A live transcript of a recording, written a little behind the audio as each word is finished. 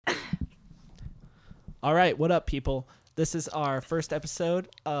All right, what up, people? This is our first episode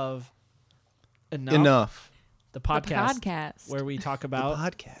of Enough. The podcast where we talk about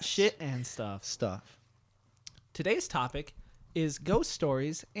podcast. shit and stuff. Today's topic is ghost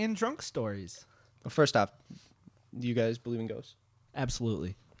stories and drunk stories. Well, first off, do you guys believe in ghosts?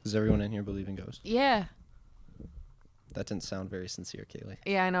 Absolutely. Does everyone in here believe in ghosts? Yeah. That didn't sound very sincere, Kaylee.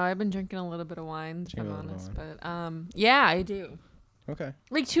 Yeah, I know. I've been drinking a little bit of wine, if I'm honest. But, yeah, I do. Okay.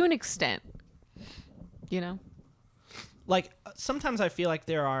 Like, to an extent. You know? Like, sometimes I feel like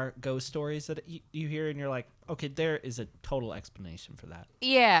there are ghost stories that you hear and you're like, okay, there is a total explanation for that.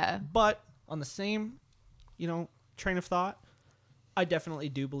 Yeah. But on the same, train of thought, I definitely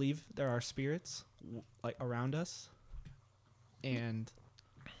do believe there are spirits like around us. And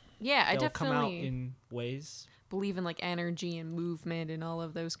yeah, I they'll definitely come out in ways. Believe in, like, energy and movement and all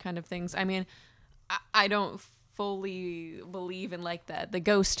of those kind of things. I mean, I don't fully believe in, like, the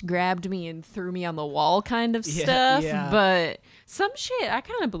ghost grabbed me and threw me on the wall kind of stuff. Yeah. But some shit I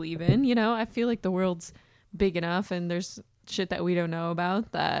kind of believe in, I feel like the world's big enough and there's shit that we don't know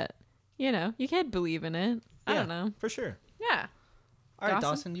about that, you can't believe in it. I don't know. For sure. Yeah. All right,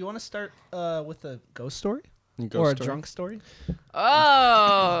 Dawson, do you want to start with a ghost story? A drunk story?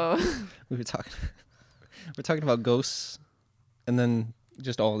 Oh. We're talking about ghosts, and then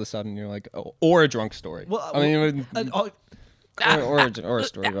just all of a sudden you're like, oh, or a drunk story. Well, or a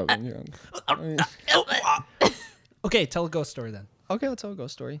story about being drunk. Okay, tell a ghost story then. Okay, I'll tell a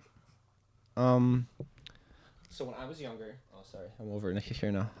ghost story. So when I was younger, I'm over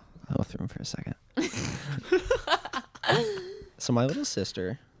here now. I'll go through them for a second. So my little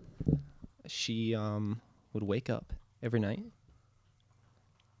sister, she would wake up every night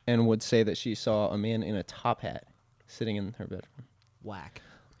and would say that she saw a man in a top hat sitting in her bedroom. Whack.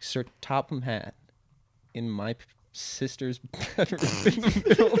 Sir Topham hat in my sister's bedroom in the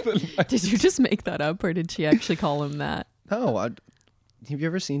middle of the night. Did you just make that up, or did she actually call him that? No. Have you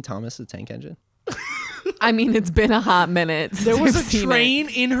ever seen Thomas the Tank Engine? I mean, it's been a hot minute. There was a train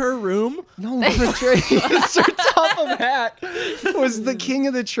in her room? No, not a train. Sir Topham Hatt was the king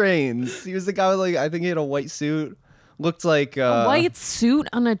of the trains. He was the guy with, like, I think he had a white suit. Looked like... a white suit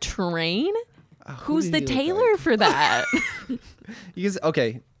on a train? Who's the tailor for that?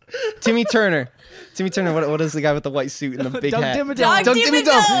 Okay. Timmy Turner. What is the guy with the white suit and the big hat? Doug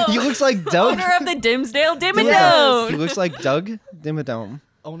Dimmadome. He looks like Doug. Owner of the Dimsdale Dimmadome. He looks like Doug Dimmadome.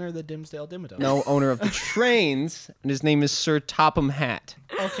 Owner of the Dimsdale Dimmadome. No, owner of the trains, and his name is Sir Topham Hatt.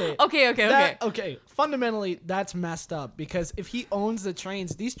 Okay. Fundamentally, that's messed up, because if he owns the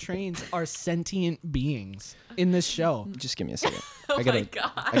trains, these trains are sentient beings in this show. Just give me a second. My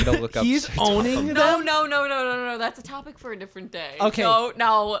God. I gotta look up. He's owning them? No. That's a topic for a different day. Okay.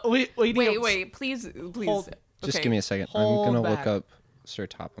 No. Wait. Please. Just give me a second. Hold I'm gonna back. look up Sir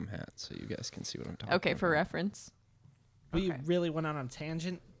Topham Hatt so you guys can see what I'm talking about. Okay, for reference. We really went on a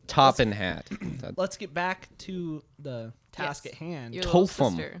tangent. Topham Hatt. Let's get back to the task at hand. Your little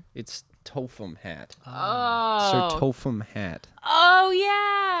Topham. sister. It's Topham Hatt. Oh. Sir Topham Hatt. Oh,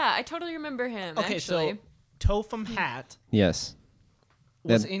 yeah. I totally remember him, Okay, actually. so Topham Hatt Yes.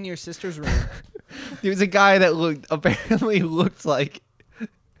 was in your sister's room. He was a guy that apparently looked like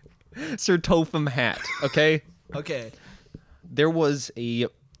Sir Topham Hatt, okay? Okay. There was a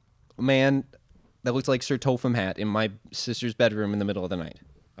man that looked like Sir Topham Hatt in my sister's bedroom in the middle of the night,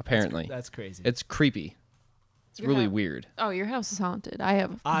 apparently. That's crazy. It's creepy. It's really weird. Oh, your house is haunted. I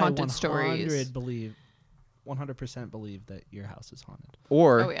have haunted stories. 100% believe that your house is haunted.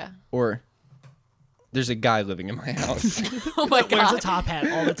 Or there's a guy living in my house. Oh my God. Wears a top hat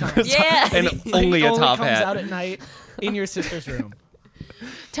all the time. Yeah. And only a top comes hat. out at night in your sister's room.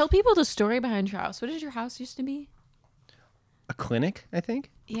 Tell people the story behind your house. What did your house used to be? A clinic, I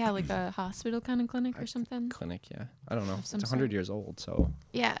think? Yeah, like a hospital kind of clinic or something. Clinic, yeah. I don't know. It's some 100 years old, so.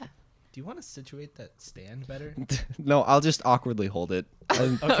 Yeah. Do you want to situate that stand better? No, I'll just awkwardly hold it.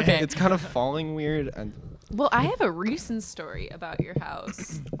 Okay. It's kind of falling weird. Well, I have a recent story about your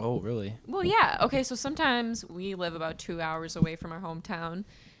house. Oh, really? Well, yeah. Okay, so sometimes we live about 2 hours away from our hometown,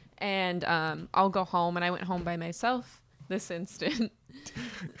 and I'll go home, and I went home by myself this instant.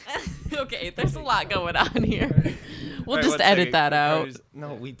 Okay, there's a lot going on here. We'll just edit that out.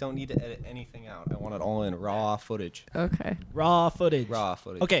 No, we don't need to edit anything out. I want it all in raw footage. Okay. Raw footage.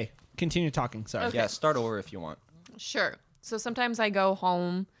 Okay, continue talking. Sorry. Okay. Yeah, start over if you want. Sure. So sometimes I go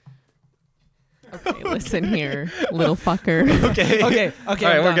home. Okay, listen here, little fucker. Okay. All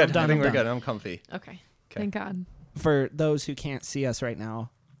right, we're good. I think we're good. I'm comfy. Okay. Thank God. For those who can't see us right now,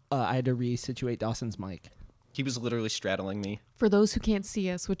 I had to resituate Dawson's mic. He was literally straddling me. For those who can't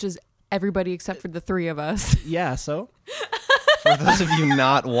see us, which is everybody except for the three of us. Yeah, so? For those of you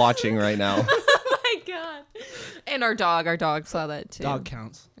not watching right now. Oh my God. And our dog saw that too. Dog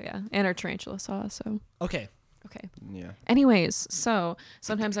counts. Yeah, and our tarantula saw us. So Okay. okay. Yeah. Anyways, so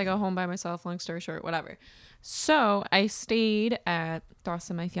sometimes I go home by myself. Long story short, whatever. So I stayed at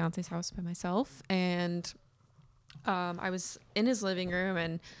Dawson, my fiance's house, by myself, and I was in his living room,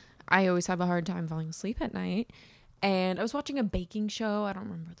 and I always have a hard time falling asleep at night. And I was watching a baking show. I don't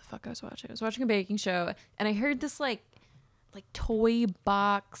remember what the fuck I was watching. I was watching a baking show, and I heard this like toy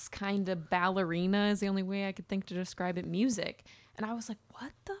box kind of ballerina is the only way I could think to describe it, music. And I was like,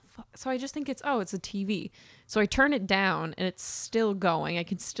 what the fuck? So I just think it's a TV. So I turn it down and it's still going. I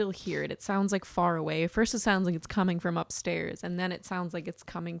can still hear it. It sounds like far away. First it sounds like it's coming from upstairs, and then it sounds like it's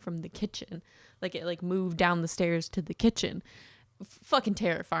coming from the kitchen. Like it like moved down the stairs to the kitchen. Fucking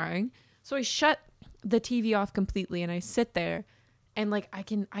terrifying. So I shut the TV off completely and I sit there and like I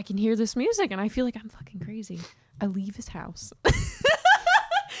can hear this music and I feel like I'm fucking crazy. I leave his house.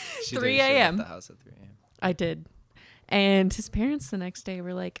 3 a.m. The house at 3 a.m. I did. And his parents the next day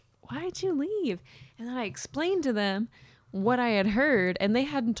were like, why'd you leave? And then I explained to them what I had heard, and they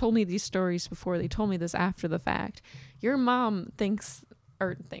hadn't told me these stories before. They told me this after the fact. Your mom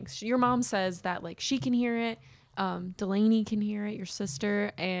your mom says that like she can hear it, Delaney can hear it, your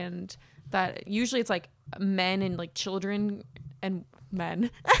sister, and that usually it's like men and like children and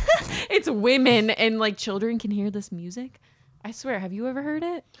men. It's women and like children can hear this music. I swear, have you ever heard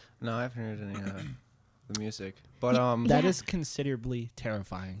it? No, I haven't heard any of the music. But That is considerably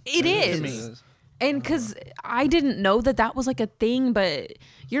terrifying. It is. And because I didn't know that was like a thing, but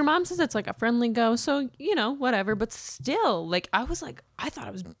your mom says it's like a friendly ghost, so you know, whatever. But still, like I was like, I thought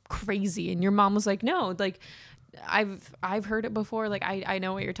it was crazy, and your mom was like, no, like I've heard it before, like I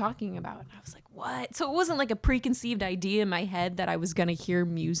know what you're talking about. And I was like, what? So it wasn't like a preconceived idea in my head that I was gonna hear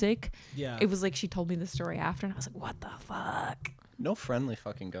music. Yeah. It was like she told me the story after, and I was like, what the fuck? No friendly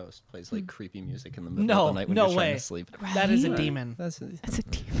fucking ghost plays like creepy music in the middle No, of the night when no you're trying way. to sleep. That is a Right? demon. That's It's a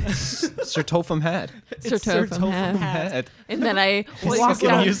demon. Sir Topham Hatt. Sir Topham Hatt. Hatt. And then I He's walked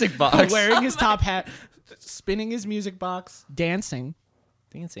like a out. music box. Wearing his top hat, spinning his music box, dancing.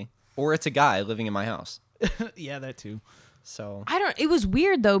 Fancy. Or it's a guy living in my house. Yeah, that too. So It was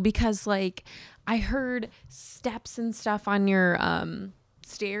weird though, because like I heard steps and stuff on your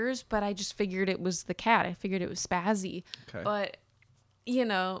stairs, but I just figured it was the cat. I figured it was Spazzy. Okay. But you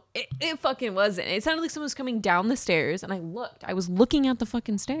know, it fucking wasn't. It sounded like someone was coming down the stairs, and I was looking at the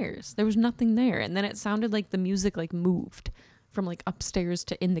fucking stairs. There was nothing there, and then it sounded like the music like moved from like upstairs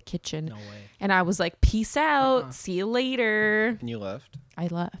to in the kitchen. No way. And I was like, peace out, see you later. and you left. I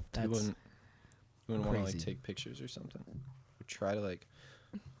left. You wouldn't want to like crazy. take pictures or something. Or try to like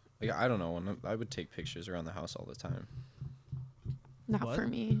I don't know. I would take pictures around the house all the time. Not What? for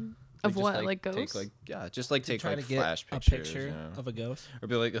me. Like, Of just, what, like take, ghosts? just like take Try like to get flash a pictures, picture you know? of a ghost. Or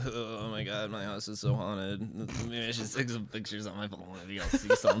be like, oh my god, my house is so haunted. Maybe I should take some pictures on my phone. Maybe I'll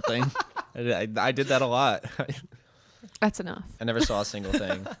see something. I did that a lot. That's enough. I never saw a single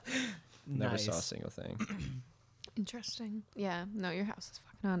thing. Never Nice. saw a single thing. Interesting. Yeah. No, your house is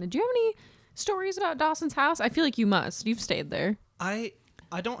fucking haunted. Do you have any stories about Dawson's house? I feel like you must. You've stayed there. I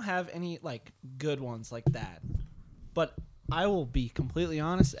don't have any like good ones like that, but I will be completely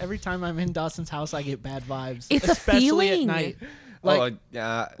honest. Every time I'm in Dawson's house, I get bad vibes. It's a especially feeling. at night. Like,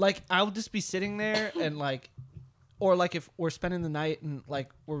 yeah. like I'll just be sitting there and like, or like if we're spending the night and like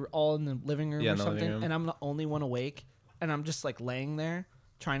we're all in the living room Yeah, or in the living something, room. and I'm the only one awake, and I'm just like laying there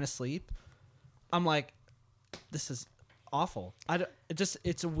trying to sleep. I'm like, this is awful.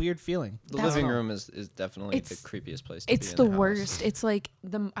 It's a weird feeling. The That's living not- room is definitely the It's- creepiest place to It's be the in the house. worst. It's like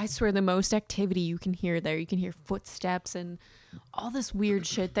I swear the most activity you can hear there. You can hear footsteps and all this weird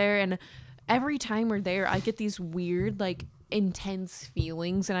shit there. And every time we're there, I get these weird, like intense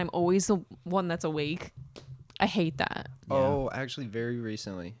feelings, and I'm always the one that's awake. I hate that. Oh, actually, very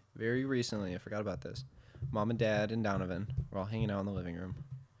recently, I forgot about this. Mom and Dad and Donovan were all hanging out in the living room,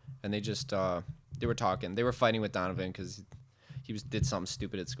 and they just they were talking. They were fighting with Donovan because he did something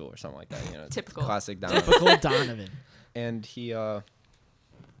stupid at school or something like that. You know, Typical. classic Donovan. Typical Donovan. And he and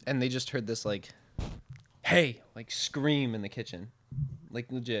they just heard this like, hey, like scream in the kitchen,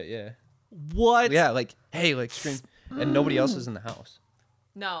 like legit, yeah, What? yeah, like hey, like scream, and nobody else was in the house,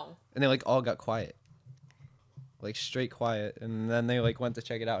 No. and they like all got quiet. Like straight quiet, and then they like went to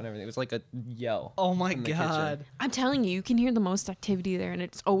check it out and everything. It was like a yell. Oh my in the god. kitchen. I'm telling you, you can hear the most activity there, and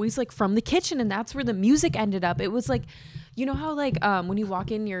it's always like from the kitchen, and that's where the music ended up. It was like, you know how like when you walk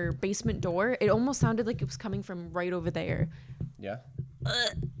in your basement door, it almost sounded like it was coming from right over there. Yeah.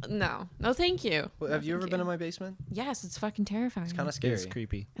 No, thank you. Well, No, have you thank ever been in my basement? Yes, it's fucking terrifying. It's kind of scary. It's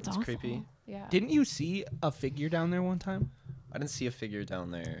creepy. It's it's awful. creepy. Yeah. Didn't you see a figure down there one time? I didn't see a figure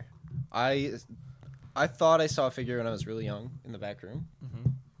down there. I I thought I saw a figure when I was really young in the back room,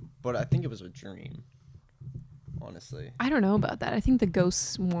 but I think it was a dream. Honestly, I don't know about that. I think the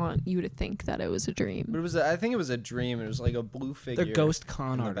ghosts want you to think that it was a dream. but it was. I think it was a dream. It was like a blue figure. They're ghost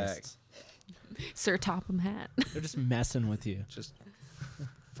con in the back. artists. Sir Topham Hatt. They're just messing with you. Just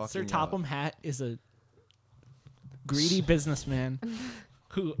fucking. Sir Topham Hatt is a greedy businessman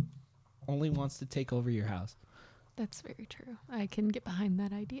who only wants to take over your house. That's very true. I can get behind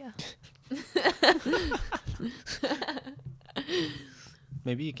that idea.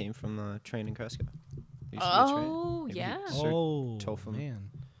 Maybe you came from the train in Cresco. Oh, Maybe yeah. Sir Oh, Topham man.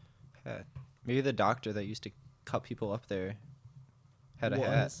 Hat. Maybe the doctor that used to cut people up there had a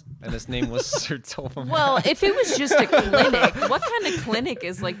hat, Was. and his name was Sir Topham. Well, Hat. if it was just a clinic, what kind of clinic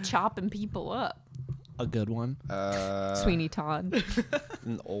is like chopping people up? A good one. Sweeney Todd.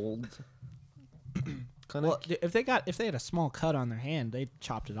 An old clinic. Well, if they had a small cut on their hand, they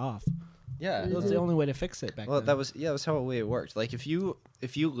chopped it off. Yeah. That was the only way to fix it back Well, then. that was how the way it worked. Like if you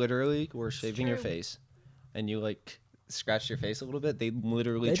literally were shaving your true. face, and you like scratched your face a little bit, they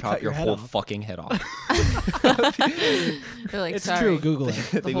literally They'd chop cut your your head whole off. fucking head off. They're like, It's sorry. true. Google it.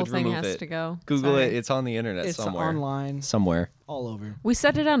 The They whole would thing remove has it. to go. Google Sorry. it. It's on the internet It's somewhere. online, Somewhere. all over. We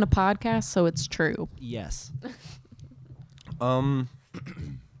said it on a podcast, so it's true. Yes.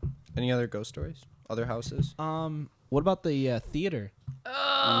 Any other ghost stories? Other houses? What about the theater?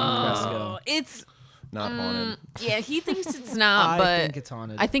 Oh, it's Not haunted. yeah. He thinks it's not, I but think it's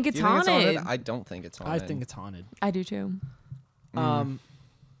haunted. I think it's Do you think haunted. it's haunted? I don't think it's haunted. I think it's haunted. I do too.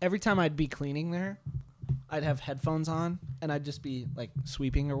 Every time I'd be cleaning there, I'd have headphones on and I'd just be like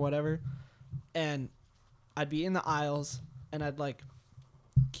sweeping or whatever, and I'd be in the aisles and I'd like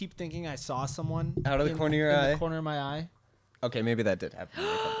keep thinking I saw someone Out of the corner of your eye? the corner of my eye. Okay, maybe that did happen to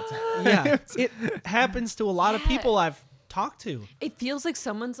me a couple times. Yeah, it happens to a lot of Yeah. people I've talked to. It feels like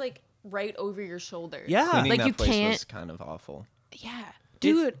someone's like right over your shoulder. Yeah, Cleaning Like, that you place can't- was kind of awful. Yeah.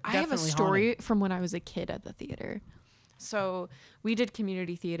 Dude, I have a definitely story from when I was a kid at the theater. So we did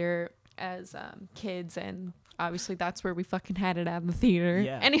community theater as kids, and obviously that's where we fucking had it at the theater.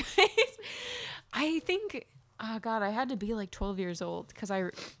 Yeah. Anyways, I think, oh God, I had to be like 12 years old because I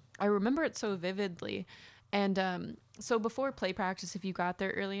remember it so vividly. And so before play practice, if you got there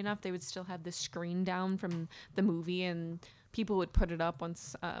early enough, they would still have the screen down from the movie, and people would put it up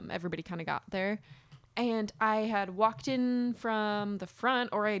once everybody kind of got there. And I had walked in from the front,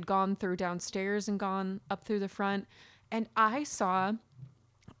 or I had gone through downstairs and gone up through the front, and I saw,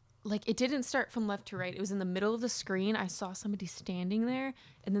 like, it didn't start from left to right. It was in the middle of the screen. I saw somebody standing there,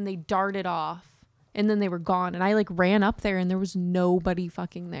 and then they darted off, and then they were gone. And I, like, ran up there, and there was nobody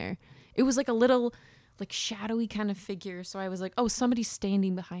fucking there. It was, like, a little, like, shadowy kind of figure. So I was like, oh, somebody's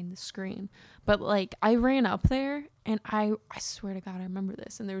standing behind the screen. But, like, I ran up there, and I swear to God, I remember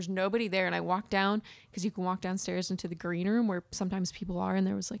this. And there was nobody there. And I walked down, because you can walk downstairs into the green room where sometimes people are, and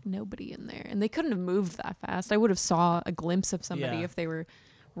there was, like, nobody in there. And they couldn't have moved that fast. I would have saw a glimpse of somebody Yeah. if they were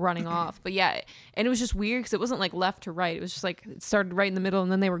running off. But yeah, and it was just weird because it wasn't, like, left to right. It was just, like, it started right in the middle,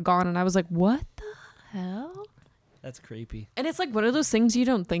 and then they were gone. And I was like, what the hell? That's creepy. And it's like one of those things you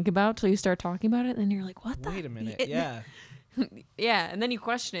don't think about till you start talking about it, and then you're like, what the? Wait a minute. It- Yeah. Yeah, and then you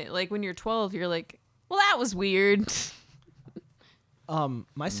question it. Like when you're 12, you're like, well, that was weird.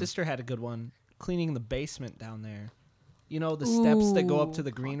 My sister had a good one cleaning the basement down there. You know, the steps that go up to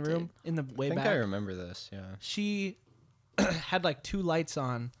the green haunted. room in the way I think back. I remember this. Yeah. She had like 2 lights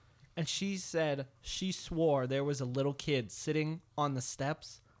on, and she said she swore there was a little kid sitting on the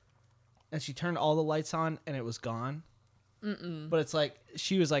steps, and she turned all the lights on and it was gone. But it's like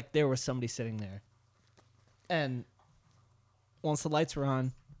she was like there was somebody sitting there, and once the lights were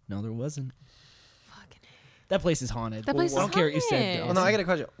on, no, there wasn't. Fucking That place is haunted. That place I is don't care what you said. haunted. Well, no, I got a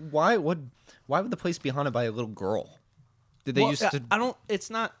question. Why would the place be haunted by a little girl? Did they used to? I don't.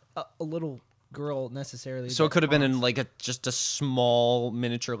 It's not a little girl necessarily. So it that could have been in haunts. like just a small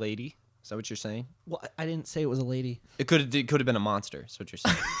miniature lady. Is that what you're saying? Well, I didn't say it was a lady. It could have been a monster. Is what you're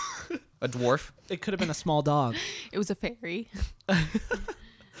saying? A dwarf? It could have been a small dog. It was a fairy.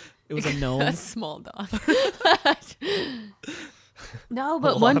 It was a gnome. A small dog. No,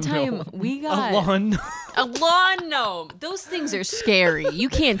 but A one lawn time gnome. we got A lawn. a lawn gnome. Those things are scary. You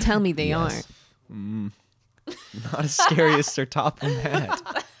can't tell me they aren't. Not as scary as Sir Topham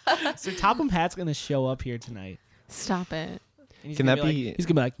Hatt. So Topham Hatt's gonna show up here tonight. Stop it. And he's Can gonna that be? be- Like, he's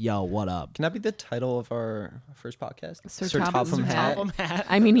gonna be like, "Yo, what up?" Can that be the title of our first podcast? Sir Topham Topham Hatt. Topham Hatt.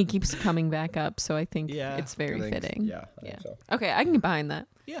 I mean, he keeps coming back up, so I think Yeah. it's very I think- fitting. Yeah. I think so. Okay, I can get behind that.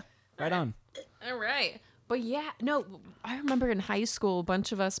 Yeah. Right on. All right. But yeah, no, I remember in high school, a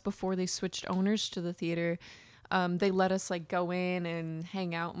bunch of us, before they switched owners to the theater, they let us like go in and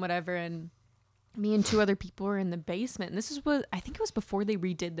hang out and whatever. And me and 2 other people were in the basement. And this is what I think it was before they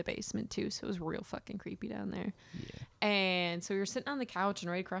redid the basement too. So it was real fucking creepy down there. Yeah. And so we were sitting on the couch,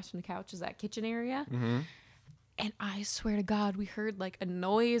 and right across from the couch is that kitchen area. Mm-hmm. And I swear to God, we heard like a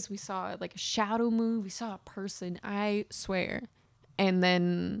noise. We saw like a shadow move. We saw a person. I swear. And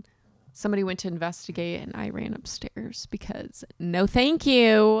then somebody went to investigate, and I ran upstairs because no thank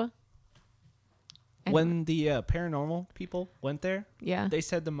you. And When the paranormal people went there, yeah. they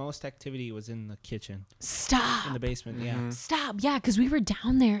said the most activity was in the kitchen, Stop. in the basement. Yeah. Stop. Yeah, because we were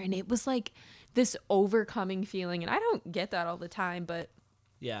down there, and it was like this overcoming feeling. And I don't get that all the time, but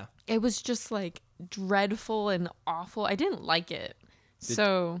Yeah. it was just like dreadful and awful. I didn't like it.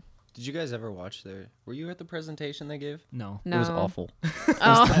 Did you guys ever watch were you at the presentation they gave? No. No. It was awful.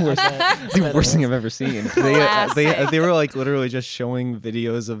 Oh. The worst thing I've ever seen. They were like literally just showing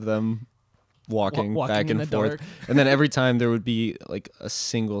videos of them walking Walking back in and the forth. dark. And then every time there would be like a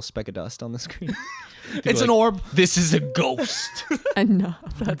single speck of dust on the screen. It's an orb. This is a ghost. Enough.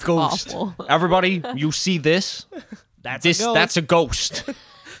 That's Ghost. awful. Everybody, you see this? That's a ghost. That's a ghost.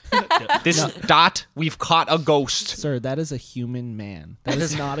 This dot, we've caught a ghost. Sir, that is a human man. That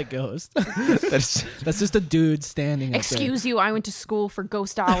is not a ghost. That's That's just a dude standing up Excuse you, I went to school for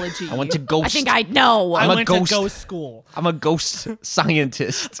ghostology. I went to ghost. I think I know. there. I I'm a went ghost. to ghost school. I'm a ghost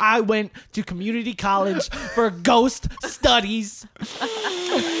scientist. I went to community college for ghost studies.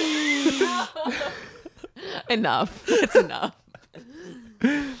 Enough. It's enough.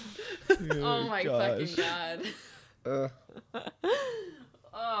 Oh my gosh. fucking God.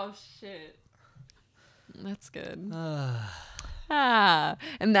 Oh shit. That's good.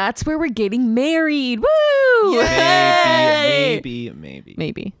 And that's where we're getting married. Woo! Yay!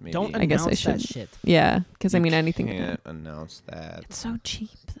 Maybe. Don't I guess I announce that should. shit. Yeah, because I mean anything. Can't announce that. It's so cheap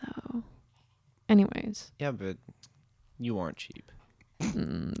though. Anyways, Yeah, but you aren't cheap.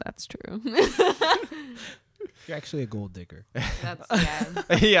 that's true. You're actually a gold digger. That's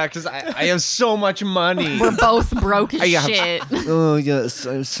yeah. Yeah, because I have so much money. We're both broke as I have- shit. Oh yes,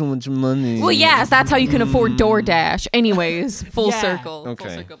 I have so much money. Well, yes, that's how you can afford DoorDash. Anyways, full Yeah. circle. Full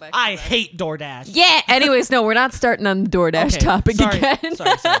Okay. circle back to I that. hate DoorDash. Yeah. Anyways, no, we're not starting on the DoorDash Okay, topic sorry, again.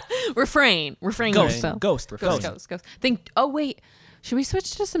 sorry. Refrain Ghost. yourself. Ghost. Ghost. Think. Oh wait, should we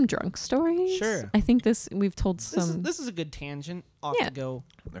switch to some drunk stories? Sure. I think we've told some. This is a good tangent. Off Yeah. to go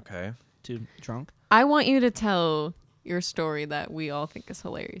Okay. to drunk. I want you to tell your story that we all think is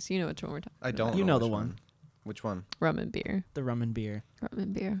hilarious. You know which one we're talking. I don't. You know the which one. Which one? Rum and beer. The rum and beer. Rum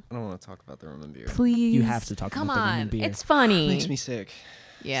and beer. I don't want to talk about the rum and beer. Please. You have to talk Come about the rum on. and beer. It's funny. It makes me sick.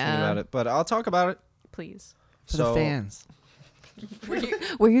 Thinking Yeah. about it, but I'll talk about it. Please. For So the fans.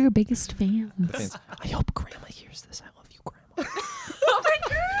 We're your biggest fans. the fans. I hope Grandma hears this. I love you, Grandma. Oh my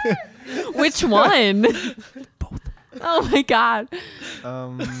god. Which one? Both. Oh my god.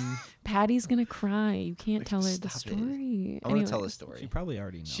 Patty's Patty's gonna cry. You can't tell her the Stop it. story. I want to tell Anyway. the story. She probably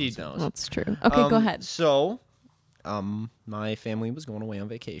already knows. She knows. That's true. Okay, go ahead. So, my family was going away on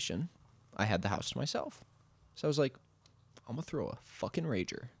vacation. I had the house to myself. So I was like, I'm going to throw a fucking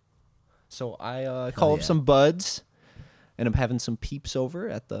rager. So I call up yeah. some buds. End up having some peeps over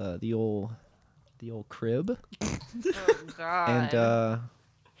at the old crib. Oh god. And,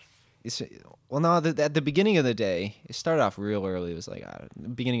 at the beginning of the day, it started off real early. It was like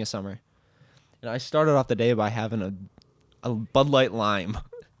beginning of summer. And I started off the day by having a Bud Light Lime.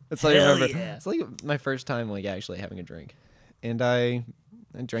 That's all I Hell remember. yeah. It's like my first time like actually having a drink. And I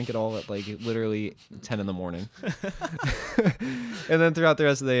drank it all at like literally 10 in the morning. And then throughout the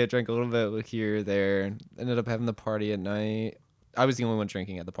rest of the day, I drank a little bit here, there. Ended up having the party at night. I was the only one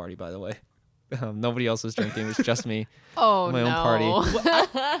drinking at the party, by the way. Nobody else was drinking. It was just me. Oh my no. own party.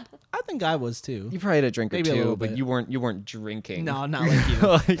 I think I was too. You probably had a drink Maybe a or two, little but bit. you weren't drinking. No, not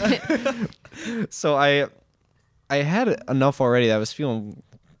like you. So I had enough already that I was feeling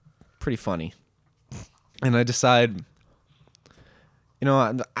pretty funny. And I decide,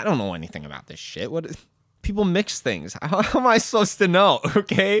 I don't know anything about this shit. People mix things. How am I supposed to know?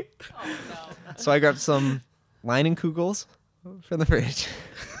 Okay. Oh no. So I grabbed some Leinenkugels from the fridge.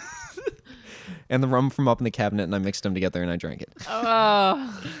 And the rum from up in the cabinet, and I mixed them together and I drank it.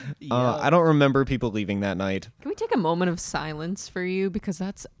 Oh. I don't remember people leaving that night. Can we take a moment of silence for you because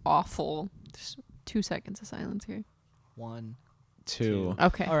that's awful. Just 2 seconds of silence here. 1, 2.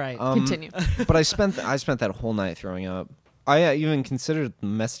 Okay. All right. Continue. But I spent that whole night throwing up. I even considered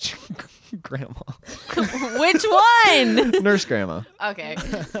messaging Grandma, Which one? Nurse Grandma, Okay.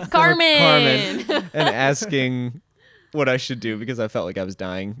 Carmen. and asking what I should do because I felt like I was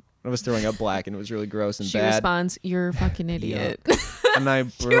dying. I was throwing up black and it was really gross and She bad. responds, "You're a fucking idiot." And I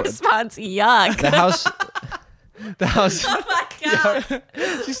She responds, "Yuck." the house. Oh my God.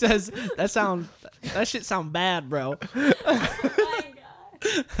 She says that shit sound bad, bro. Oh my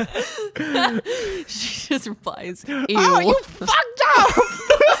God. She just replies, ew. Oh, you fucked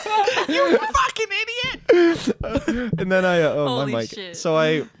up. You fucking idiot. And then I Holy my mic. shit. So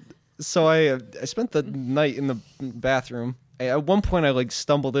I spent the night in the bathroom. At one point, I like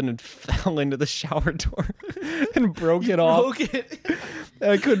stumbled in and fell into the shower door and broke it off. Broke it.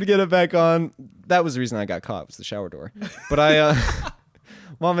 And I couldn't get it back on. That was the reason I got caught, was the shower door. But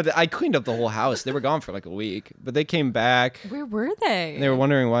Mom and Dad, I cleaned up the whole house. They were gone for like a week, but they came back. Where were they? And they were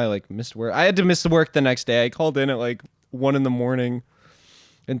wondering why I like missed work. I had to miss the work the next day. I called in at like 1 a.m.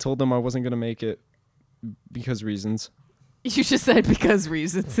 and told them I wasn't gonna make it because reasons. You just said because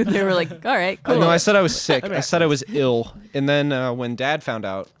reasons, and they were like, "All right, cool." No, I said I was sick. I said I was ill. And then when Dad found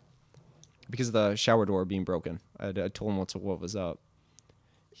out, because of the shower door being broken, I told him what was up.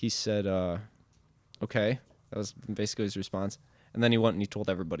 He said, "Okay." That was basically his response. And then he went and he told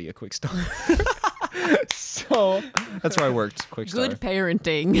everybody a quick story. So that's where I worked. Quick story. Good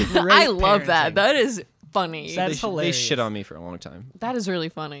parenting. Great I love that. parenting. That is funny. That's They hilarious. shit on me for a long time. That is really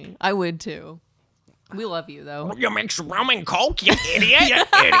funny. I would too. We love you though. You mix rum and coke, you idiot. You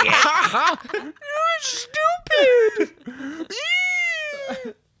idiot. You're stupid.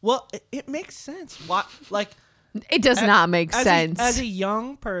 Well, it makes sense. What, like, It does not make as sense. As a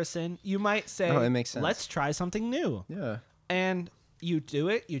young person, you might say, No, it makes sense. let's try something new. Yeah. And you do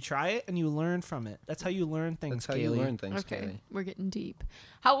it, you try it, and you learn from it. That's how you learn things, That's how Kaylee. you learn things, Okay, Kaylee. we're getting deep.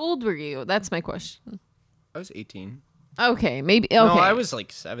 How old were you? That's my question. I was 18. Okay, maybe. Okay. No, I was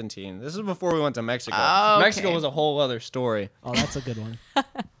like 17. This is before we went to Mexico. Oh, okay. Mexico was a whole other story. Oh, that's a good one.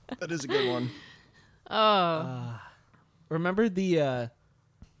 That is a good one. Oh. Remember the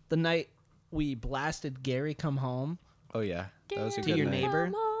night we blasted Gary Come Home? Oh, yeah. That was a To good your night.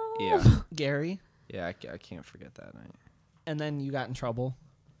 neighbor? Yeah. Gary? Yeah, I can't forget that night. And then you got in trouble.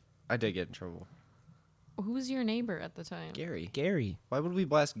 I did get in trouble. Who was your neighbor at the time? Gary. Why would we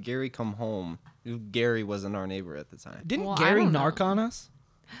blast Gary Come Home? Gary wasn't our neighbor at the time. Didn't Well, I Gary don't know. narc on us?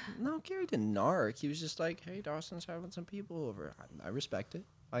 No, Gary didn't narc. He was just like, hey, Dawson's having some people over. I respect it.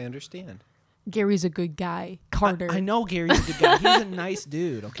 I understand. Gary's a good guy. Carter. I know Gary's a good guy. He's a nice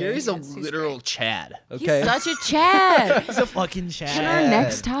dude, okay? Gary's a Yes, he's literal Chad. He's Okay. such a Chad. He's a fucking Chad. Can our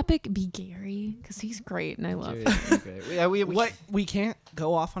next topic be Gary? Because he's great and I love him. Gary's great. Yeah, We can't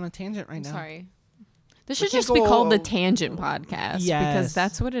go off on a tangent right I'm now. sorry. This We should can't just be go- called the Tangent Podcast because Yes.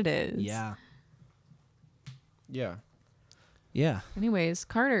 that's what it is. Yeah. Yeah. Yeah. Anyways,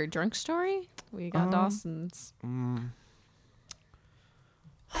 Carter, drunk story? We got Dawson's.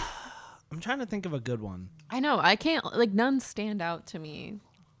 I'm trying to think of a good one. I know. I can't, like, none stand out to me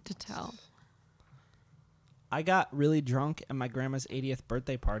to tell. I got really drunk at my grandma's 80th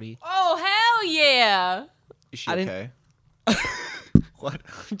birthday party. Oh, hell yeah. Is she I didn't- okay? What?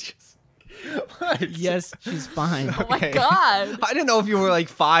 What? Yes, she's fine. Oh, my Okay. God. I didn't know if you were like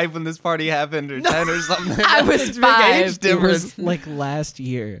 5 when this party happened or 10 or something. I was It's big 5. age It difference. was like last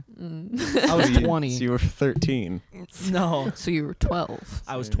year. I was 20. So you were 13. No, So you were 12.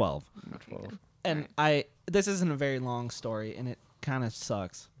 I was 12. 12. And this isn't a very long story, and it kind of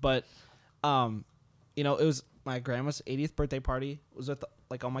sucks. But, it was my grandma's 80th birthday party. It was with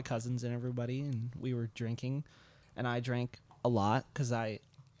like all my cousins and everybody, and we were drinking, and I drank a lot because I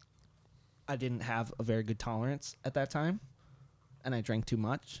didn't have a very good tolerance at that time, and I drank too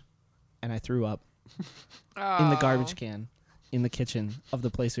much, and I threw up in the garbage can in the kitchen of the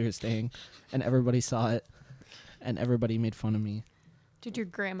place we were staying, and everybody saw it, and everybody made fun of me. Did your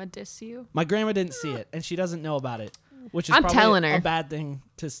grandma diss you? My grandma didn't see it, and she doesn't know about it, which is I'm probably telling her. a bad thing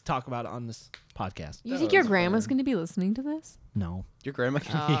to talk about on this podcast. You That think your was grandma's fun. going to be listening to this? No. Your grandma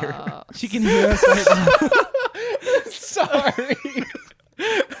can hear. She can hear us right now. Sorry.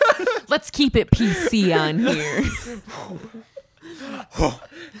 Let's keep it PC on here.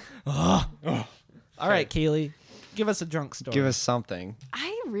 All right, Kaylee, give us a drunk story. Give us something.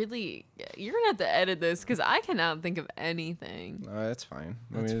 You're going to have to edit this because I cannot think of anything. No, that's fine.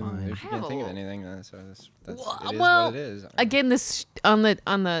 That's fine. If you I have can't think of a- anything, that's it is Well, what it is. Again, this on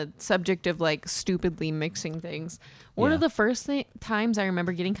the subject of like stupidly mixing things. One Yeah. of the first times I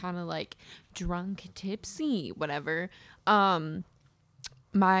remember getting kind of like drunk, tipsy, whatever.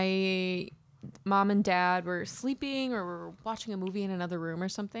 My mom and dad were sleeping or were watching a movie in another room or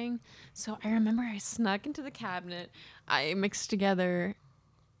something. So I remember I snuck into the cabinet. I mixed together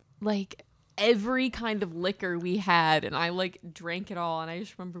like every kind of liquor we had, and I like drank it all, and I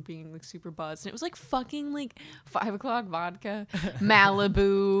just remember being like super buzzed, and it was like fucking like 5 o'clock vodka,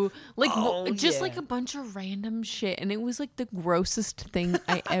 Malibu, like like a bunch of random shit, and it was like the grossest thing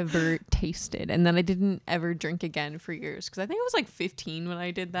I ever tasted. And then I didn't ever drink again for years, because I think I was like 15 when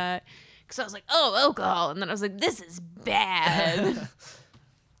I did that, because I was like, oh, alcohol, and then I was like, this is bad.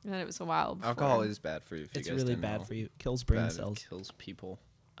 And then it was a while before. Alcohol is bad for you. If It's you guys really didn't bad know. for you. Kills brain Bad, cells. It kills people.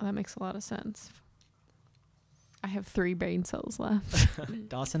 Oh, that makes a lot of sense. I have 3 brain cells left.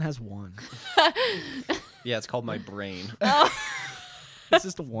 Dawson has 1. Yeah, it's called my brain. It's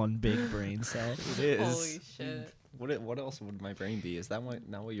just one big brain cell. It is. Holy shit. What else would my brain be? Is that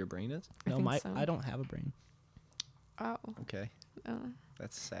not what your brain is? No, think so. I don't have a brain. Oh. Okay.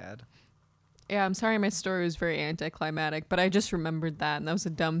 That's sad. Yeah, I'm sorry my story was very anticlimactic, but I just remembered that, and that was a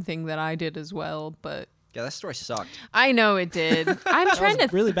dumb thing that I did as well, but... Yeah, that story sucked. I know it did. I'm trying to...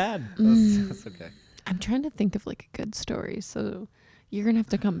 Really bad. That's okay. I'm trying to think of like a good story, so you're gonna have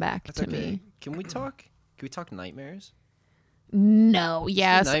to come back That's to okay. me. Can we talk nightmares? No,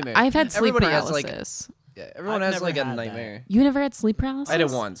 yes. Nightmare. I've had sleep Everybody has, paralysis. Yeah, everyone I've has never like a had that. nightmare. You never had sleep paralysis? I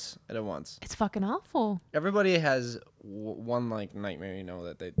did once. It's fucking awful. Everybody has one like nightmare,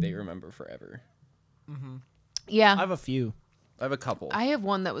 that they remember forever. Yeah. I have a few. I have a couple. I have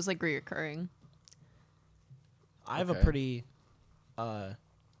one that was like reoccurring. I have a Okay. pretty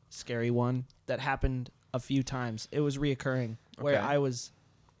scary one that happened a few times. It was reoccurring where Okay. I was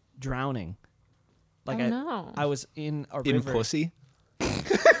drowning. Like Oh, no. I was in a In river. pussy.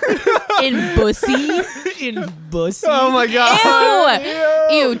 In bussy? In bussy. Oh my god.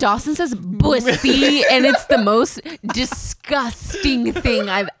 Ew, Dawson says bussy, and it's the most disgusting thing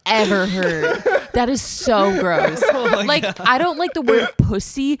I've ever heard. That is so gross. I don't like the word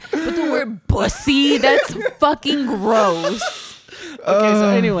pussy, but the word bussy, that's fucking gross. Okay, so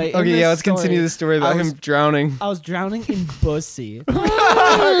anyway. in Okay, this yeah, let's continue story, the story about him drowning. I was drowning in bussy.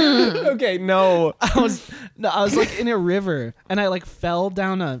 Okay, no. I was like in a river, and I like fell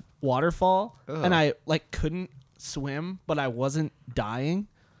down a waterfall, and I like couldn't swim, but I wasn't dying.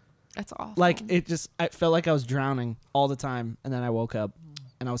 That's awful. Like I felt like I was drowning all the time, and then I woke up,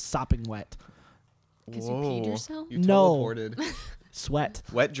 and I was sopping wet. Because you peed yourself? You No. teleported. Sweat.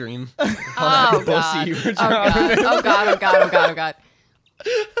 Wet dream. Oh, God. You were Oh, God. Oh, God. Oh, God. Oh, God. Oh, God.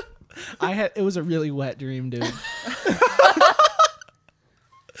 It was a really wet dream, dude.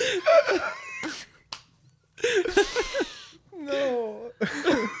 No.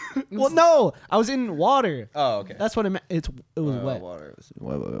 Well, no, I was in water. Oh, okay. That's what it meant. It was wet. Water. It was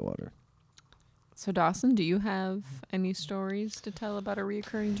wet water. So, Dawson, do you have any stories to tell about a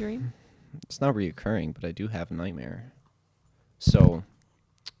reoccurring dream? It's not reoccurring, but I do have a nightmare. So,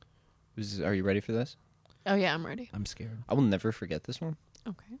 are you ready for this? Oh, yeah, I'm ready. I'm scared. I will never forget this one.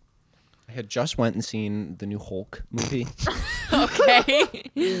 Okay. I had just went and seen the new Hulk movie Okay.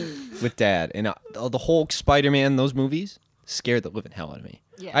 with Dad, and the Hulk, Spider-Man, those movies scared the living hell out of me.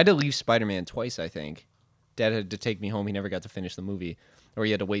 Yeah. I had to leave Spider-Man twice, I think. Dad had to take me home. He never got to finish the movie, or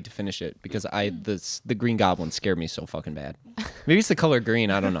he had to wait to finish it because the Green Goblin scared me so fucking bad. Maybe it's the color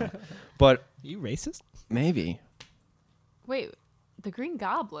green. I don't know, but Are you racist? maybe. Wait, the Green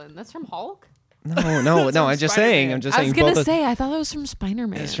Goblin? That's from Hulk? No. I'm just saying. I'm just I saying. was going to both say, I thought that was from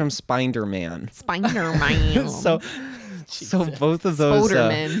Spider-Man. it's from Spider-Man. Spider-Man. So both of those.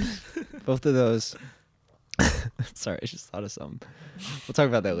 Spider-Man. Both of those. Sorry, I just thought of something. We'll talk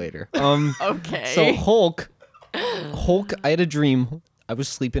about that later. Okay. So Hulk, I had a dream. I was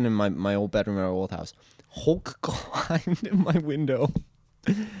sleeping in my old bedroom at our old house. Hulk climbed in my window,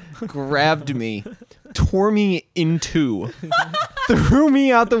 grabbed me, tore me in two, threw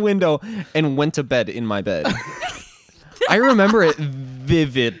me out the window, and went to bed in my bed. I remember it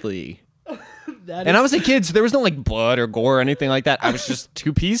vividly. And I was a kid, so there was no like blood or gore or anything like that. I was just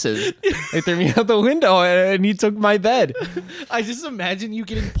two pieces. They threw me out the window, and he took my bed. I just imagine you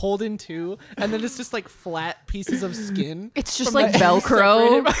getting pulled in two, and then it's just like flat pieces of skin. It's just from like the-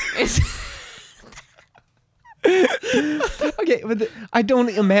 Velcro. Okay, but I don't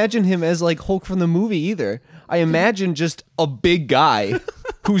imagine him as like Hulk from the movie either. I imagine just a big guy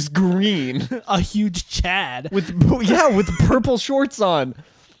who's green A huge Chad. with purple shorts on.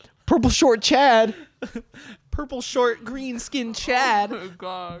 Purple short Chad. Purple short green skin Chad, Oh,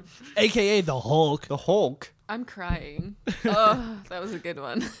 God. aka the Hulk. The Hulk. I'm crying. Oh, that was a good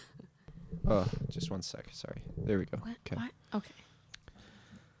one. Oh, just 1 sec. Sorry. There we go. Okay. What? Okay.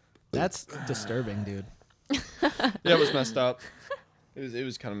 That's disturbing, dude. Yeah, it was messed up. It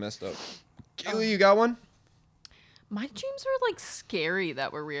was kind of messed up. Kaylee, you got one? My dreams were like scary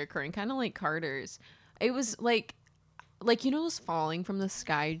that were reoccurring, kind of like Carter's. It was like those falling from the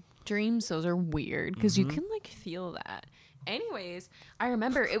sky dreams, those are weird because you can like feel that. Anyways, I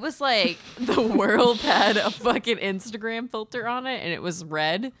remember it was like the world had a fucking Instagram filter on it and it was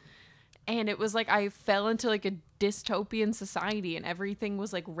red. And it was like I fell into like a dystopian society and everything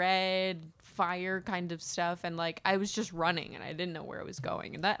was like red, fire kind of stuff. And like I was just running and I didn't know where I was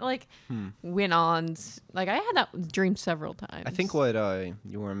going. And that like went on. Like I had that dream several times. I think what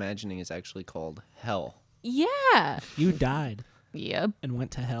you were imagining is actually called hell. Yeah. You died Yep. and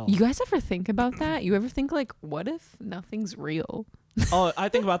went to hell. You guys ever think about that? You ever think like, what if nothing's real? Oh, I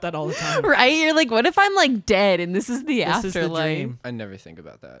think about that all the time. Right? You're like, what if I'm like dead and this is the This afterlife? is the dream. I never think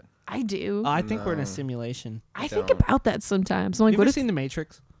about that. I do. I think we're in No. a simulation. I don't. think about that sometimes. I'm like, You what ever if? seen The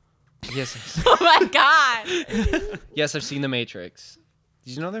Matrix? Yes. Oh my god. Yes, I've seen The Matrix.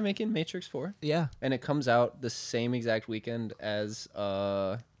 Did you know they're making Matrix 4? Yeah. And it comes out the same exact weekend as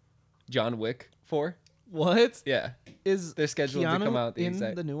John Wick 4? What? Yeah. Is They're scheduled Keanu to come out the in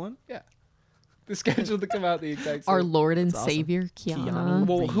exact... the new one? Yeah. They're scheduled to come out the exact same... Our Lord and That's awesome. Savior, Keanu. Keanu.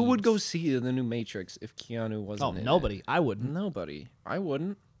 Well, who would go Reeves. see the new Matrix if Keanu wasn't Oh, in nobody. it? I wouldn't. Nobody. I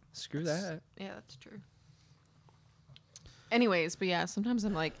wouldn't. Screw that. Yeah, that's true. Anyways, but yeah, sometimes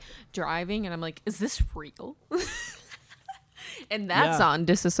I'm like driving and I'm like, is this real? And that's Yeah. on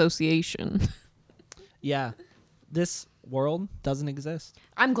disassociation. Yeah. This world doesn't exist.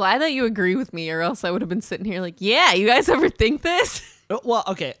 I'm glad that you agree with me, or else I would have been sitting here like, yeah, you guys ever think this? Well,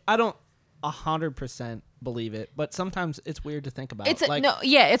 okay. I don't 100% believe it, but sometimes it's weird to think about. It's like, no,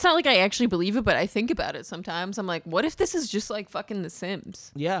 yeah, it's not like I actually believe it, but I think about it sometimes. I'm like, what if this is just like fucking The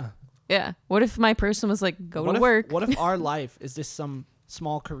Sims? Yeah. Yeah. What if my person was like, go What to if, work? What if our life is just some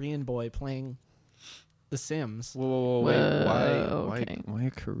small Korean boy playing The Sims? Whoa, wait. Whoa, Why, okay. why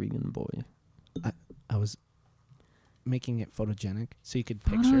a Korean boy? I was making it photogenic so you could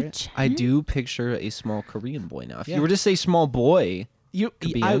picture it. I do picture a small Korean boy now. If Yeah. you were to say small boy, You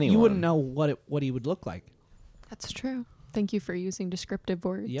Could be you anyone. wouldn't know what he would look like. That's true. Thank you for using descriptive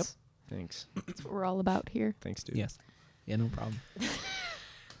words. Yep. thanks. That's what we're all about here. Thanks, dude. Yes. Yeah, no problem.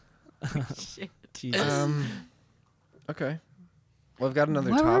 Shit. Jesus. Okay. Well, I've got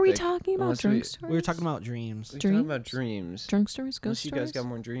another What topic. were we talking about? Unless Drunk stories? We were talking about dreams. We're talking about dreams. Drunk stories, Unless ghost you guys stories. got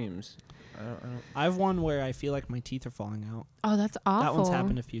more dreams. I don't. I have one where I feel like my teeth are falling out. Oh, that's awful. That one's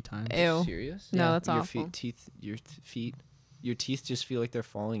happened a few times. Ew. Serious? No, Yeah. that's your awful. your teeth just feel like they're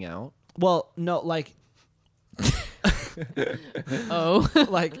falling out. Well, no, like Oh.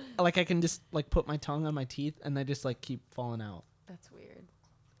 like I can just like put my tongue on my teeth and they just like keep falling out. That's weird.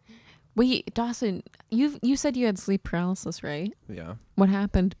 Wait, Dawson, you said you had sleep paralysis, right? Yeah. What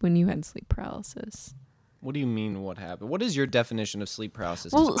happened when you had sleep paralysis? What do you mean? What happened? What is your definition of sleep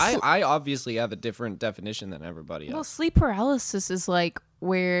paralysis? 'Cause Well, I obviously have a different definition than everybody else. Well, sleep paralysis is like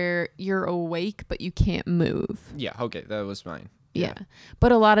where you're awake but you can't move. Yeah. Okay, that was mine. Yeah.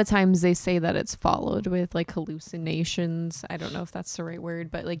 But a lot of times they say that it's followed with like hallucinations. I don't know if that's the right word,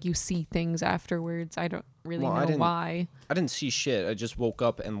 but like you see things afterwards. I don't really Well, I know didn't- why. I didn't see shit. I just woke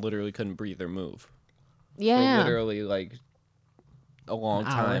up and literally couldn't breathe or move. For Yeah. literally like a long An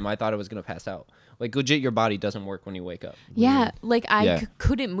hour. time. I thought I was gonna pass out. Like legit, your body doesn't work when you wake up. Yeah, like I Yeah.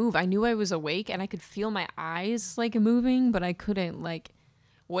 couldn't move. I knew I was awake and I could feel my eyes like moving, but I couldn't like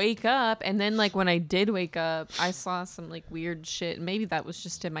wake up. And then like when I did wake up, I saw some like weird shit. Maybe that was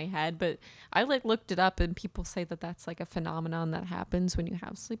just in my head, but I like looked it up and people say that that's like a phenomenon that happens when you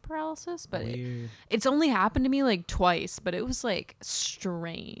have sleep paralysis. But Weird. it's only happened to me like twice, but it was like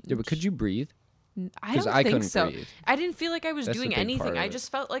strange. Yeah, but could you breathe? I 'Cause don't I think couldn't so. breathe. I didn't feel like I was That's the doing big part anything. of I it. just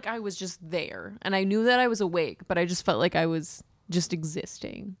felt like I was just there. And I knew that I was awake, but I just felt like I was just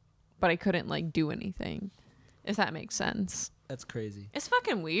existing. But I couldn't like do anything. If that makes sense. That's crazy. It's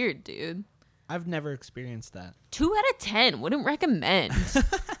fucking weird, dude. I've never experienced that. 2 out of 10. Wouldn't recommend.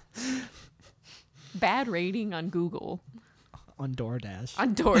 Bad rating on Google. On DoorDash.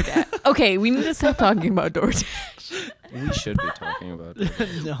 On DoorDash. Okay, we need to stop talking about DoorDash. We should be talking about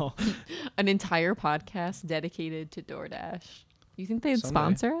it. No. An entire podcast dedicated to DoorDash. You think they'd Someday.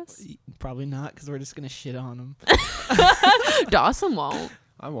 sponsor us? Probably not, because we're just going to shit on them. Dawson won't.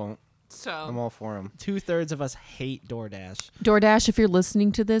 I won't. So I'm all for them. 2/3 of us hate DoorDash. DoorDash, if you're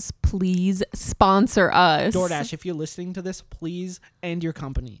listening to this, please sponsor us. DoorDash, if you're listening to this, please end your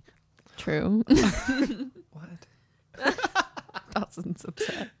company. True. What? Dawson's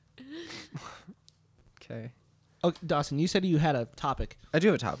upset. Okay. Oh, Dawson, you said you had a topic. I do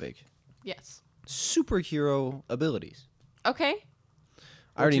have a topic. Yes. Superhero abilities. Okay.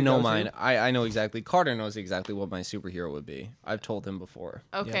 I already your know go-to? mine. I know exactly. Carter knows exactly what my superhero would be. I've told him before.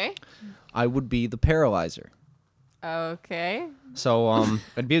 Okay. I would be the paralyzer. Okay. So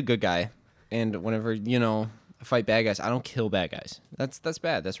I'd be a good guy, and whenever I fight bad guys. I don't kill bad guys. That's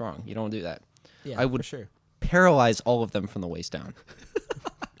bad. That's wrong. You don't do that. Yeah, I would for sure. paralyze all of them from the waist down.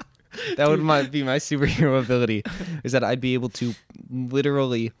 That would be my superhero ability, is that I'd be able to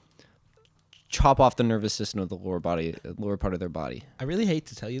literally chop off the nervous system of the lower part of their body. I really hate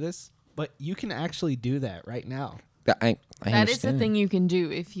to tell you this, but you can actually do that right now. I That is the understand. thing you can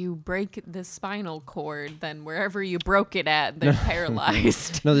do. If you break the spinal cord, then wherever you broke it at, they're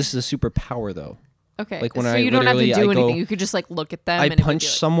paralyzed. No, this is a superpower though. Okay, Like when so I you don't have to literally- do I go- anything. You could just like look at them. I and it would punch be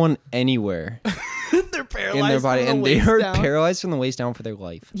like, someone anywhere They're paralyzed in their body, from the and they waist are down. paralyzed from the waist down for their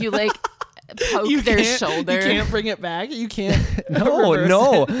life. You like poke You their can't- shoulder. You can't bring it back. You can't. No,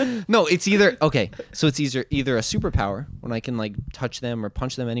 reverse it. no. It's either okay. So it's either a superpower when I can like touch them or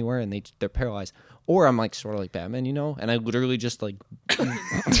punch them anywhere and they're paralyzed, or I'm like sort of like Batman, and I literally just like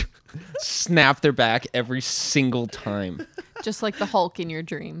snap their back every single time. Just like the Hulk in your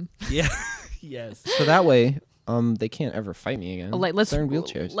dream. Yeah. Yes. So that way, they can't ever fight me again. Like They're in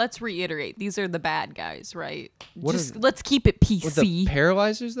wheelchairs. let's reiterate. These are the bad guys, right? What Just are- let's keep it What, the PC.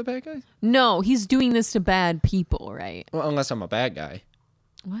 paralyzers, the bad guys? No, he's doing this to bad people, right? Well, unless I'm a bad guy.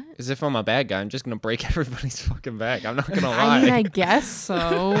 What? Because if I'm a bad guy, I'm just gonna break everybody's fucking back. I'm not gonna lie. I mean, I guess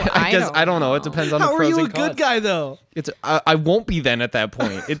so. I don't know. It depends on How the are pros you a and cons. good guy though? I won't be then at that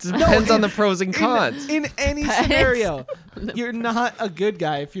point. It depends on the pros and cons. In any Depends. scenario, you're not a good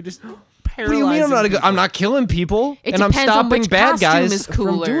guy if you're just What paralyzing. do you mean I'm not a good? people. I'm not killing people, It and I'm depends on stopping which bad costume guys is from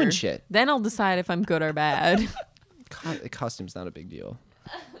cooler. doing shit. Then I'll decide if I'm good or bad. The costume's not a big deal.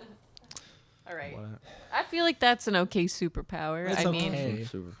 All right. I feel like that's an okay superpower. That's I mean, okay.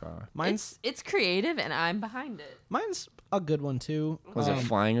 Superpower. it's creative and I'm behind it. Mine's a good one too. Was it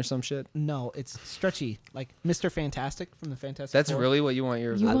flying or some shit? No, it's stretchy, like Mr. Fantastic from the Fantastic That's Four. really what you want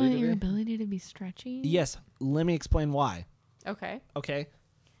your You ability want to your be? ability to be stretchy? Yes. Let me explain why. Okay. Okay.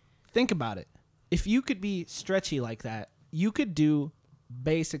 Think about it. If you could be stretchy like that, you could do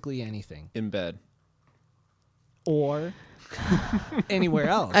basically anything, In bed. or anywhere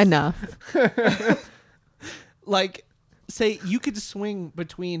else. Enough. Like, say you could swing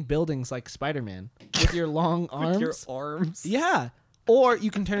between buildings like Spider-Man with your long arms. With your arms. Yeah. Or you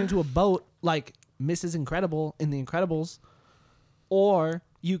can turn into a boat like Mrs. Incredible in The Incredibles. Or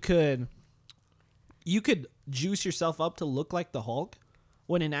you could juice yourself up to look like the Hulk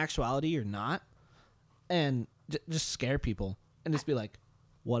when in actuality you're not, and just scare people and just be like,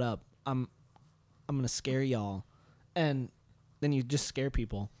 "What up? I'm going to scare y'all." And then you just scare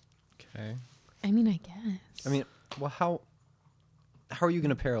people. Okay. I mean, I guess. I mean, well, how are you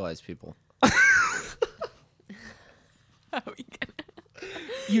gonna paralyze people? How are we gonna-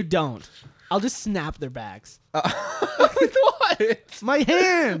 You don't. I'll just snap their backs. What? My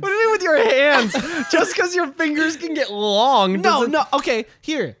hand. What do you do with your hands? Just because your fingers can get long? No, doesn't- no. Okay,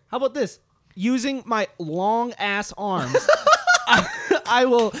 here. How about this? Using my long ass arms, I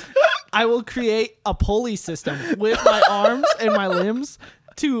will create a pulley system with my arms and my limbs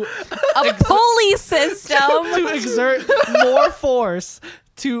to A pulley system. to exert more force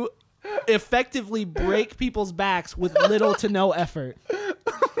to effectively break people's backs with little to no effort.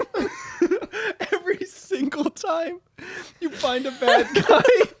 Every single time you find a bad guy,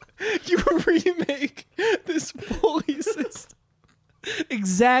 you remake this pulley system.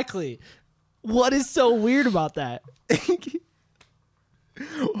 Exactly. What is so weird about that?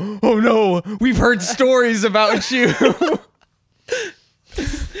 Oh no, we've heard stories about you.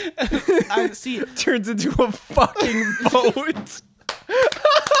 I see. Turns into a fucking boat.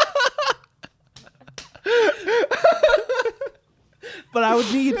 But I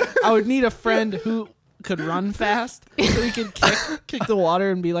would need a friend who could run fast so he could kick the water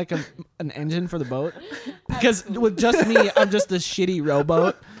and be like an engine for the boat. Because with just me, I'm just a shitty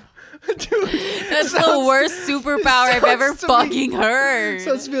rowboat. Dude, That's the worst superpower I've ever sounds to fucking heard.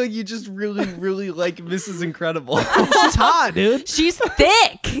 sounds to me like you just really, really like Mrs. Incredible. She's hot, dude. She's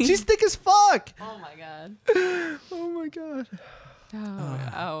thick. She's thick as fuck. Oh my god. Oh my god.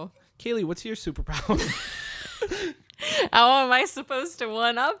 Oh. Kaylee, what's your superpower? How am I supposed to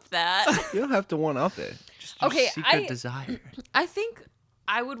one up that? You don't have to one up it. Just your Okay, secret desire. I think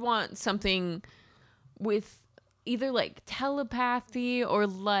I would want something with either like telepathy or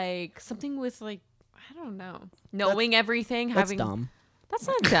like something with like, I don't know, knowing everything. That's having dumb. That's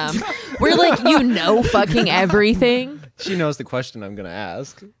not dumb. We're like, fucking everything. She knows the question I'm gonna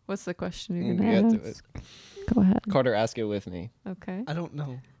ask. What's the question you're We'll gonna get ask? to it. Go ahead. Carter, ask it with me. Okay. I don't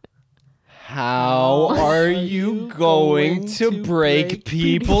know. How are you going to break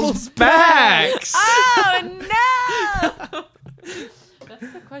people's backs? Oh no!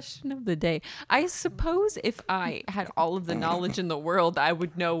 That's the question of the day. I suppose if I had all of the knowledge in the world, I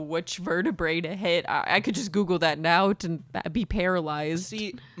would know which vertebrae to hit. I could just Google that now to be paralyzed.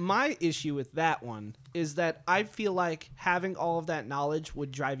 See, my issue with that one is that I feel like having all of that knowledge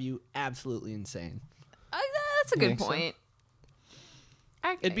would drive you absolutely insane. That's a good point.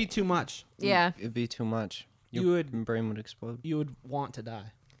 Okay. It'd be too much. Yeah. It'd be too much. Your brain would explode. You would want to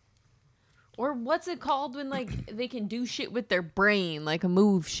die. Or what's it called when like they can do shit with their brain, like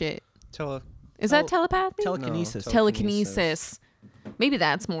move shit? Is that telepathy? Telekinesis. No, Telekinesis. Maybe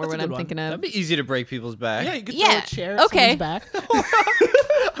that's more That's a what I'm good one. thinking of. That'd be easy to break people's back. Yeah, you could Yeah, throw a chair at okay. someone's back.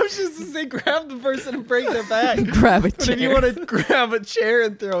 I was just to say, grab the person and break their back. Grab a But if you chair. want to grab a chair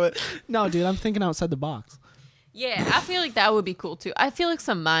and throw it, No, dude, I'm thinking outside the box. Yeah, I feel like that would be cool too. I feel like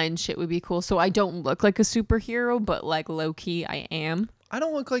some mind shit would be cool. So I don't look like a superhero, but like low key I am. I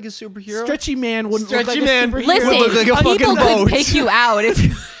don't look like a superhero. Stretchy man wouldn't look Stretchy like man. a superhero. Listen, look like a fucking people could boat. pick you out if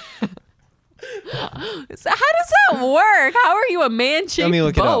you. So how does that work? How are you a man-shaped Let me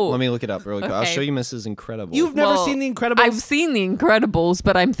look it up. boat? Let me look it up really quick. I'll Okay. show you Mrs. Incredible. You've never Well, seen The Incredibles? I've seen The Incredibles,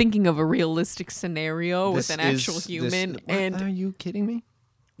 but I'm thinking of a realistic scenario with This an actual is- human. What? And Are you kidding me?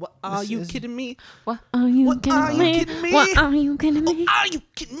 What are This you is- kidding me? what are you What kidding are you me? kidding me? What are you kidding me? Are you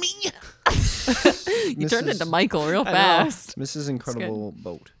kidding me? You turned Mrs. into Michael real I know. fast. Mrs. Incredible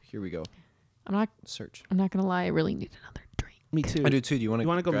boat. Here we go. I'm not Search. gonna lie. I really need another drink. Me too. I do too. Do you want You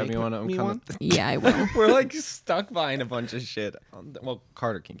wanna to go grab make me one? me one? Yeah, I will. We're like stuck behind a bunch of shit. Well,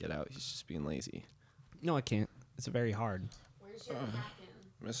 Carter can get out. He's just being lazy. No, I can't. It's very hard. Where's your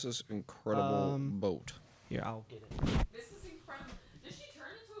Mrs. Incredible boat. Here, I'll get it. This is incredible. Does she turn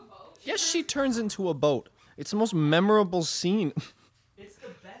into a boat? Yes, she turns into a boat. It's the most memorable scene. It's the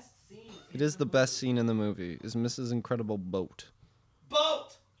best scene. It is the best scene in the movie. Is Mrs. Incredible boat.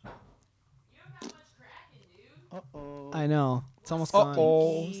 Boat. You don't have much cracking, dude. I know. It's almost gone.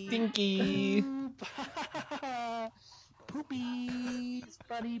 Stinky. Poopies,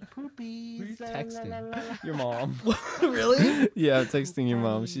 buddy, poopies. Texting. Your mom. Really? Yeah, I'm texting your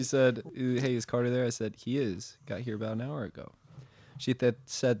mom. She said, "Hey, is Carter there?" I said, "He is. Got here about an hour ago." She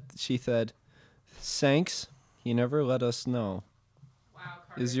said, "Thanks. He never let us know. Wow,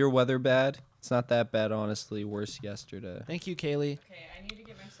 Carter. Is your weather bad? It's not that bad, honestly. Worse yesterday." Thank you, Kaylee. Okay, I need to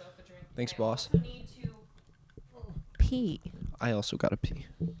get myself a drink. Thanks, I boss. also need to pee. I also gotta pee.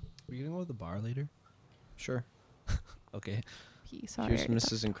 Are you gonna go to the bar later? Sure. Okay. Pee. Sorry. Here's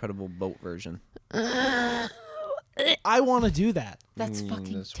Mrs. Incredible boat version. I want to do that. That's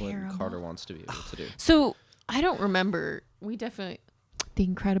fucking That's terrible. what Carter wants to be able to do. So I don't remember. We definitely. The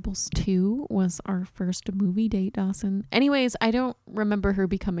Incredibles 2 was our first movie date, Dawson. Anyways, I don't remember her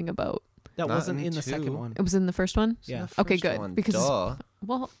becoming a boat. That Not wasn't in in the two. second one. It was in the first one? Yeah. The Okay, first good, one. because- Duh.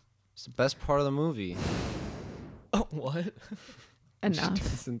 Well, It's the best part of the movie. Oh, what?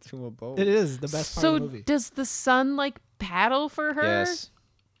 enough. It's into a boat. It is the best part So of the movie. does the sun like paddle for her? Yes.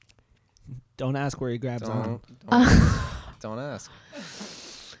 Don't ask where he grabs on. Don't ask.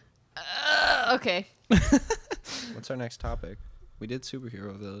 Okay. What's our next topic? We did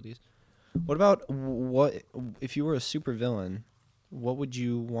superhero abilities. What about what if you were a supervillain? What would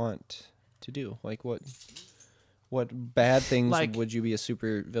you want to do? Like what bad things Like- would you be a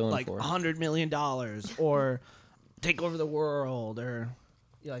supervillain Like for? $100 million or take over the world or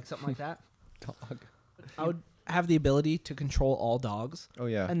like something like that. Dog. I would have the ability to control all dogs Oh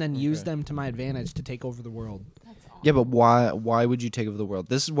yeah. and then use Okay. them to my advantage to take over the world. Yeah, but why would you take over the world?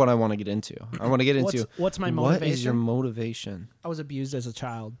 This is what I want to get into. I want to get into What's my what is your motivation? motivation? I was abused as a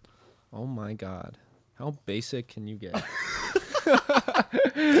child. Oh my god. How basic can you get?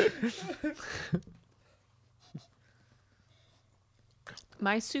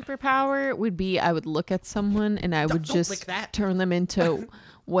 My superpower would be I would look at someone and I would Don't just lick that. turn them into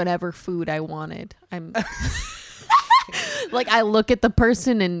whatever food I wanted. I'm like I look at the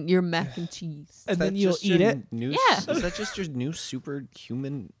person and you're mac and cheese. And Is then that you'll just eat your it. New, Yeah. Is that just your new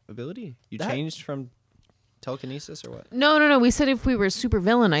superhuman ability? You That- changed from telekinesis or what? No. We said if we were a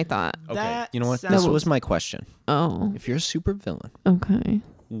supervillain, I thought. Okay. That You know what? This sounds- was my question. Oh, If you're a supervillain, okay.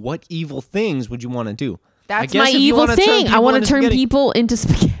 what evil things would you want to do? That's guess my if you evil wanna turn thing. I people want to into turn spaghetti- people into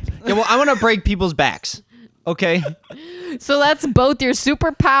spaghetti. Yeah, well, I want to break people's backs. Okay. So that's both your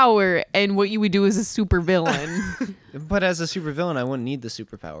superpower and what you would do as a supervillain. But as a supervillain, I wouldn't need the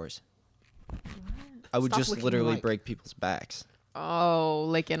superpowers. I would Stop just licking literally your mic. break people's backs. Oh,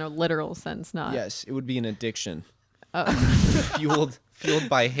 like in a literal sense, not. Yes, it would be an addiction. Oh. fueled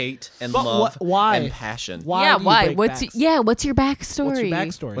by hate and But love why? and passion. Why yeah, do you why? break What's backs? what's your backstory? What's your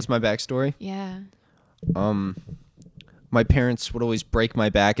backstory? What's my backstory? Yeah. My parents would always break my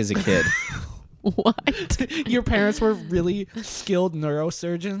back as a kid. What? Your parents were really skilled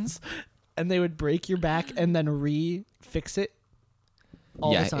neurosurgeons, and they would break your back and then fix it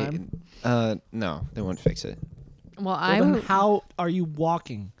all the time. No, they wouldn't fix it. Well, Then how are you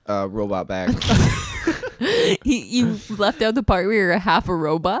walking? Robot back. You left out the part where you're half a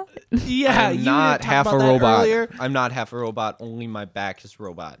robot. Yeah, I'm you not didn't talk half a about that robot. earlier. I'm not half a robot. Only my back is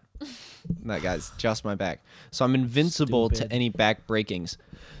robot. That guy's just my back. So I'm invincible Stupid. to any back breakings.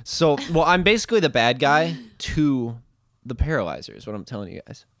 So, well, I'm basically the bad guy to the paralyzer is what I'm telling you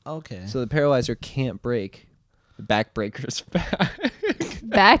guys. Okay. So the paralyzer can't break the backbreaker's back.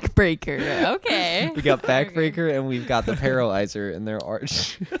 Backbreaker. Okay. We got backbreaker and we've got the paralyzer in their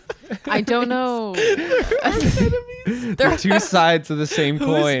arch. I don't know. They're two sides of the same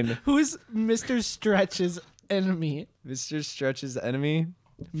coin. Who is Mr. Stretch's enemy? Mr. Stretch's enemy?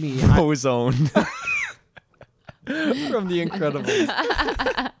 Me. Ozone. From The Incredibles.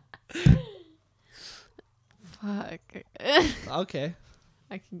 Fuck. Okay.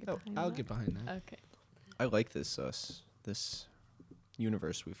 I can get behind I'll that. get behind that. Okay. I like this this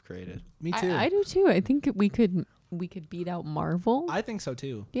universe we've created. Me too. I do too. I think we could beat out Marvel. I think so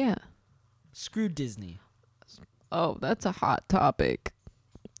too. Yeah. Screw Disney. Oh, that's a hot topic.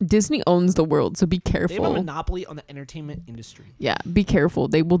 Disney owns the world, so be They have a careful. monopoly on the entertainment industry. Yeah, be careful.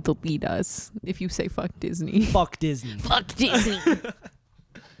 They will delete us if you say fuck Disney. Fuck Disney. Fuck Disney.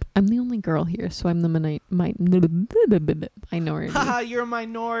 I'm the only girl here, so I'm the minority. Haha, you're a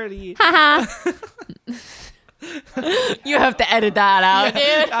minority. Haha. You have to edit that out,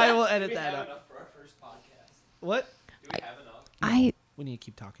 dude. I will edit that out. What? We need to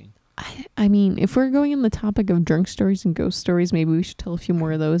keep talking. I mean, if we're going on the topic of drunk stories and ghost stories, maybe we should tell a few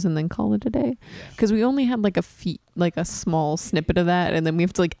more of those and then call it a day. Because we only had like a small snippet of that, and then we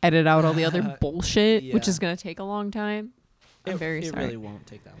have to like edit out all the other bullshit, which Yeah. is gonna take a long time. I'm very It sorry. really won't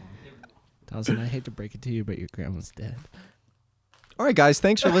take that long. Dawson, I hate to break it to you, but your grandma's dead. All right, guys.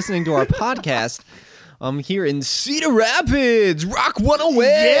 Thanks for listening to our podcast. Here in Cedar Rapids, Rock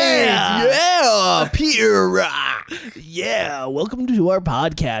 108. Yeah, Peter Rock. Yeah, welcome to our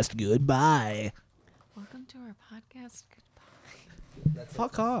podcast. Goodbye. Welcome to our podcast. Goodbye.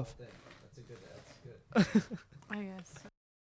 Fuck off. I guess.